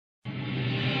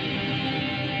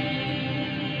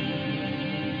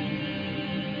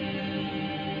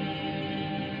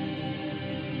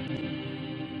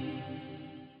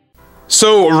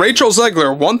So, Rachel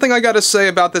Zegler, one thing I gotta say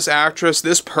about this actress,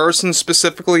 this person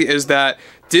specifically, is that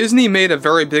Disney made a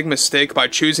very big mistake by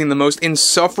choosing the most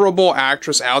insufferable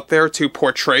actress out there to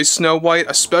portray Snow White,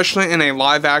 especially in a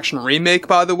live-action remake,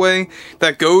 by the way,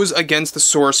 that goes against the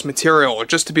source material.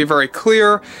 Just to be very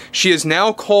clear, she is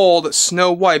now called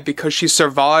Snow White because she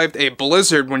survived a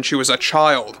blizzard when she was a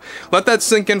child. Let that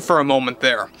sink in for a moment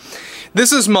there.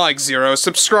 This is Mike Zero.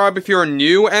 Subscribe if you're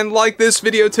new, and like this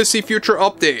video to see future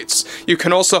updates. You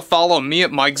can also follow me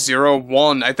at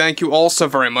Mike01. I thank you also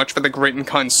very much for the great and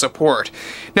kind support.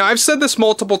 Now, I've said this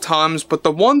multiple times, but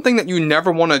the one thing that you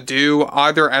never want to do,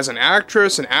 either as an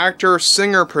actress, an actor,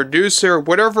 singer, producer,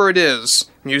 whatever it is,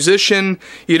 musician,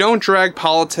 you don't drag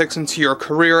politics into your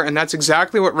career, and that's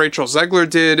exactly what Rachel Zegler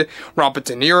did, Robert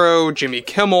De Niro, Jimmy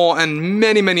Kimmel, and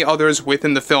many, many others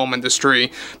within the film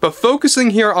industry. But focusing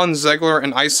here on Zegler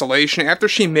in isolation, after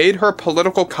she made her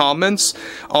political comments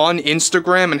on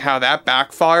Instagram and how that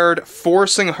backfired,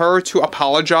 forcing her to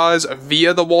apologize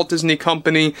via the Walt Disney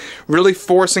Company, really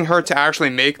forcing her to actually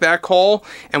make that call,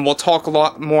 and we'll talk a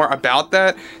lot more about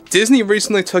that. Disney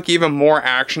recently took even more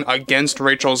action against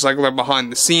Rachel Zegler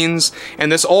behind the scenes, and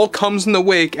this all comes in the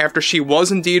wake after she was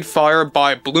indeed fired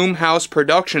by Blumhouse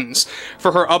Productions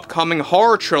for her upcoming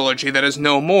horror trilogy that is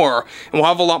no more, and we'll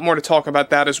have a lot more to talk about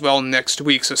that as well next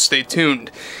week, so stay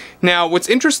tuned. Now, what's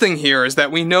interesting here is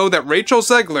that we know that Rachel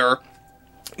Zegler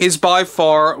is by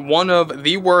far one of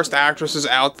the worst actresses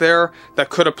out there that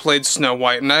could have played Snow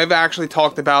White, and I've actually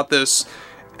talked about this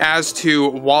as to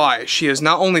why. She is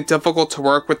not only difficult to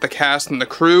work with the cast and the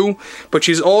crew, but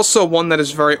she's also one that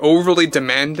is very overly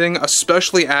demanding,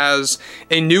 especially as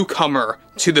a newcomer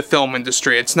to the film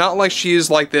industry. It's not like she's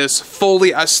like this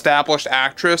fully established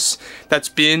actress that's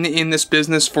been in this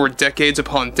business for decades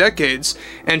upon decades,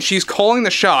 and she's calling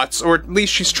the shots, or at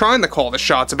least she's trying to call the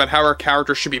shots about how her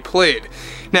character should be played.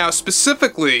 Now,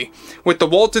 specifically, with the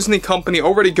Walt Disney Company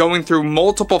already going through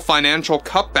multiple financial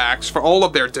cutbacks for all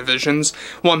of their divisions,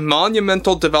 one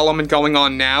monumental development going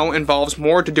on now involves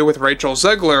more to do with Rachel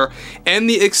Zegler and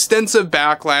the extensive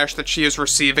backlash that she is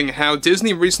receiving, and how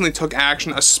Disney recently took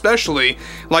action, especially,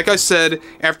 like I said,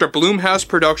 after Blumhouse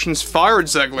Productions fired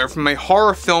Zegler from a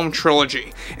horror film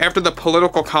trilogy after the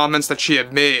political comments that she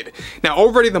had made. Now,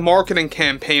 already the marketing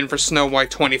campaign for Snow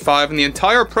White 25 and the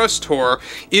entire press tour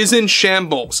is in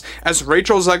shambles, as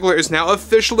Rachel Zegler is now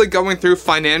officially going through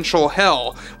financial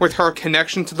hell with her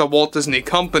connection to the Walt Disney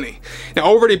Company. Now,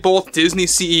 already both Disney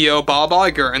CEO Bob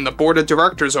Iger and the board of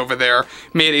directors over there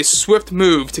made a swift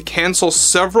move to cancel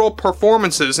several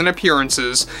performances and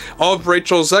appearances of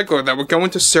Rachel Zegler that were going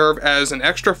to serve as an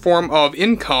extra form of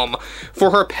income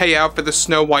for her payout for the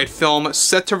Snow White film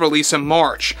set to release in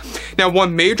March. Now,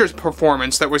 one major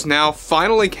performance that was now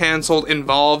finally cancelled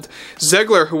involved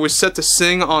Zegler, who was set to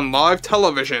sing on live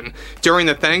television during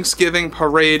the Thanksgiving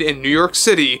parade in New York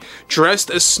City,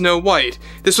 dressed as Snow White.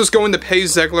 This was going to pay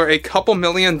Zegler a couple $1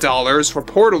 million,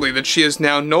 reportedly, that she is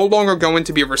now no longer going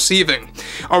to be receiving.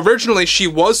 Originally, she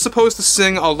was supposed to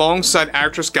sing alongside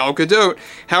actress Gal Gadot.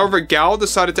 However, Gal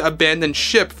decided to abandon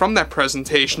ship from that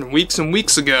presentation weeks and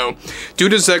weeks ago due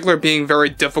to Zegler being very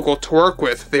difficult to work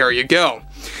with. There you go.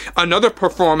 Another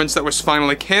performance that was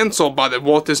finally cancelled by the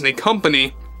Walt Disney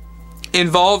Company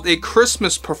involved a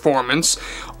Christmas performance,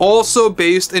 also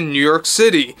based in New York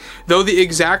City. Though the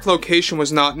exact location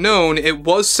was not known, it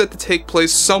was set to take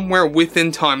place somewhere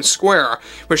within Times Square,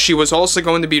 where she was also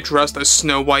going to be dressed as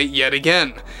Snow White yet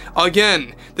again.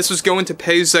 Again, this was going to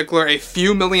pay Zegler a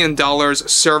few $1 million,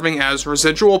 serving as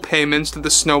residual payments to the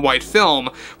Snow White film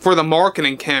for the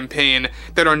marketing campaign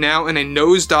that are now in a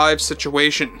nosedive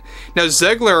situation. Now,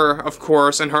 Zegler, of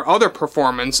course, in her other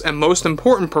performance, and most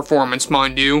important performance,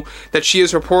 mind you, that she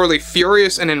is reportedly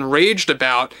furious and enraged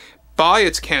about by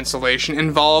its cancellation,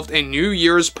 involved a New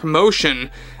Year's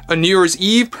promotion, a New Year's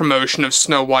Eve promotion of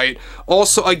Snow White,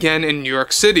 also again in New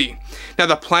York City. Now,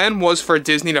 the plan was for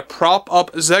Disney to prop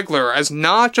up Zegler as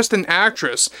not just an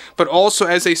actress, but also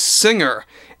as a singer,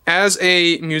 as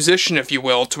a musician, if you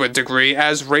will, to a degree,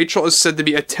 as Rachel is said to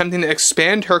be attempting to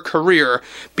expand her career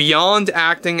beyond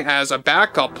acting as a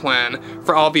backup plan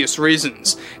for obvious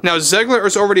reasons. Now, Zegler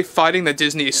is already fighting the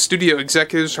Disney studio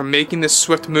executives from making this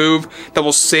swift move that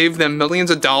will save them millions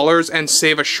of dollars and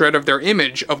save a shred of their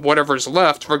image of whatever's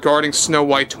left regarding Snow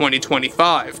White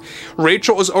 2025.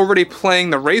 Rachel is already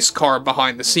playing the race card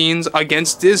behind the scenes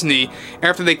against Disney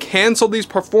after they canceled these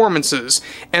performances,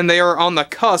 and they are on the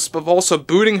cusp of also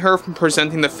booting precluding her from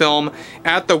presenting the film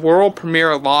at the world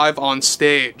premiere live on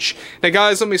stage. Now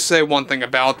guys, let me say one thing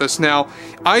about this. Now,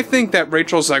 I think that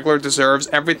Rachel Zegler deserves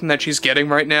everything that she's getting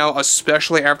right now,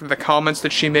 especially after the comments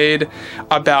that she made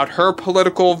about her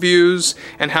political views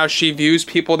and how she views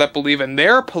people that believe in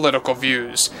their political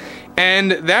views.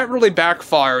 And that really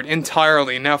backfired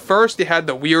entirely. Now, first you had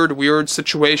the weird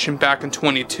situation back in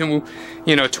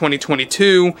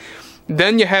 2022.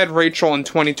 Then you had Rachel in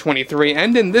 2023,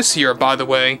 and in this year, by the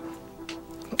way,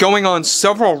 going on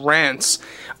several rants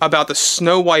about the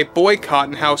Snow White boycott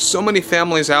and how so many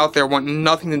families out there want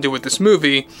nothing to do with this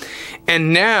movie.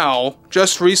 And now,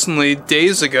 just recently,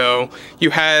 days ago, you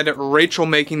had Rachel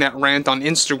making that rant on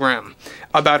Instagram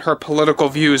about her political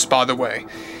views, by the way.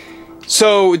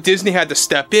 So Disney had to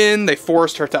step in, they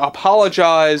forced her to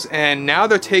apologize, and now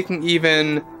they're taking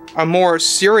even a more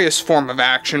serious form of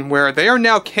action where they are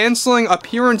now canceling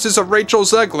appearances of Rachel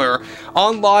Zegler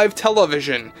on live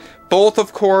television. Both,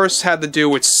 of course, had to do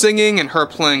with singing and her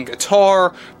playing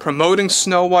guitar, promoting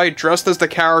Snow White, dressed as the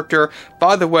character.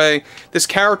 By the way, this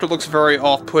character looks very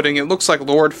off-putting. It looks like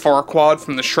Lord Farquaad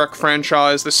from the Shrek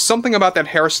franchise. There's something about that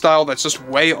hairstyle that's just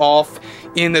way off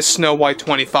in this Snow White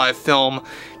 25 film.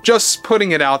 Just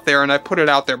putting it out there, and I put it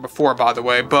out there before, by the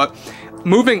way, but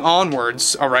moving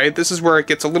onwards, alright, this is where it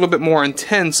gets a little bit more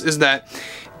intense, is that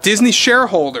Disney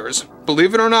shareholders,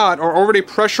 believe it or not, are already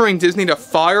pressuring Disney to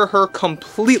fire her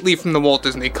completely from the Walt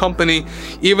Disney Company,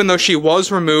 even though she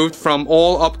was removed from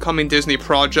all upcoming Disney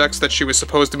projects that she was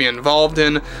supposed to be involved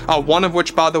in, one of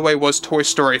which, by the way, was Toy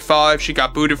Story 5. She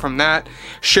got booted from that.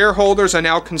 Shareholders are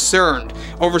now concerned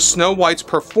over Snow White's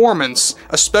performance,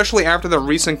 especially after the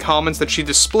recent comments that she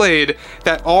displayed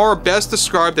that are best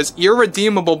described as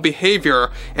irredeemable behavior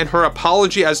and her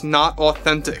apology as not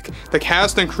authentic. The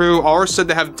cast and crew are said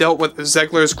to have dealt with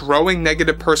Zegler's growing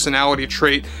negative personality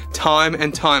trait time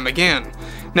and time again.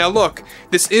 Now look,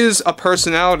 this is a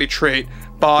personality trait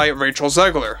by Rachel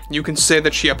Zegler. You can say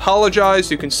that she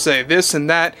apologized, you can say this and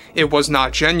that, it was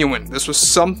not genuine. This was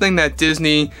something that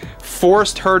Disney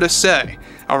forced her to say.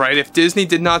 Alright, if Disney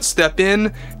did not step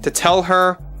in to tell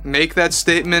her, make that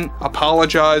statement,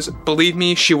 apologize, believe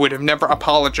me, she would have never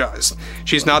apologized.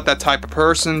 She's not that type of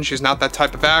person, she's not that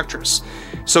type of actress.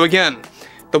 So again,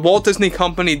 the Walt Disney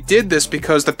Company did this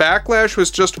because the backlash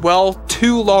was just, well,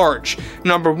 too large.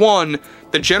 Number one,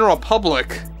 the general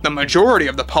public, the majority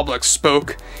of the public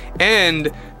spoke, and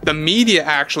the media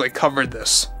actually covered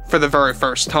this for the very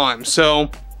first time. So,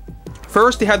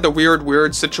 first you had the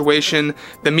weird situation.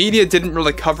 The media didn't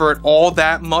really cover it all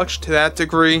that much to that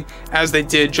degree as they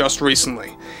did just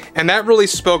recently. And that really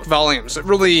spoke volumes. It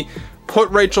really put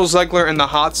Rachel Zegler in the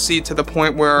hot seat to the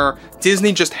point where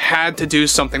Disney just had to do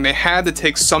something. They had to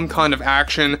take some kind of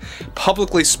action,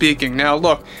 publicly speaking. Now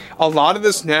look, a lot of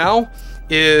this now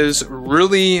is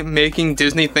really making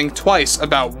Disney think twice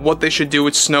about what they should do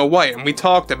with Snow White, and we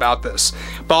talked about this.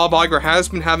 Bob Iger has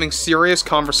been having serious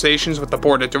conversations with the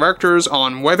board of directors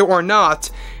on whether or not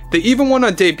they even want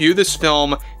to debut this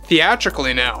film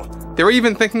theatrically now. They're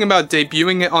even thinking about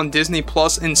debuting it on Disney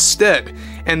Plus instead,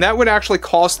 and that would actually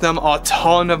cost them a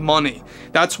ton of money.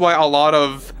 That's why a lot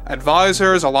of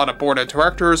advisors, a lot of board of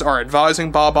directors are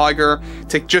advising Bob Iger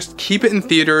to just keep it in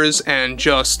theaters and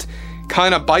just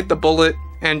kind of bite the bullet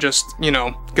and just, you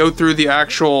know, go through the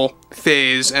actual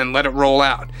phase and let it roll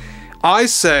out. I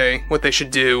say what they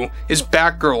should do is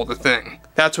Batgirl the thing.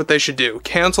 That's what they should do.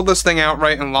 Cancel this thing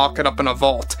outright and lock it up in a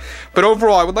vault. But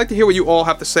overall, I would like to hear what you all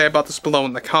have to say about this below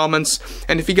in the comments.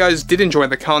 And if you guys did enjoy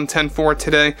the content for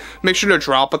today, make sure to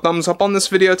drop a thumbs up on this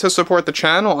video to support the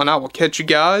channel, and I will catch you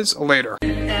guys later.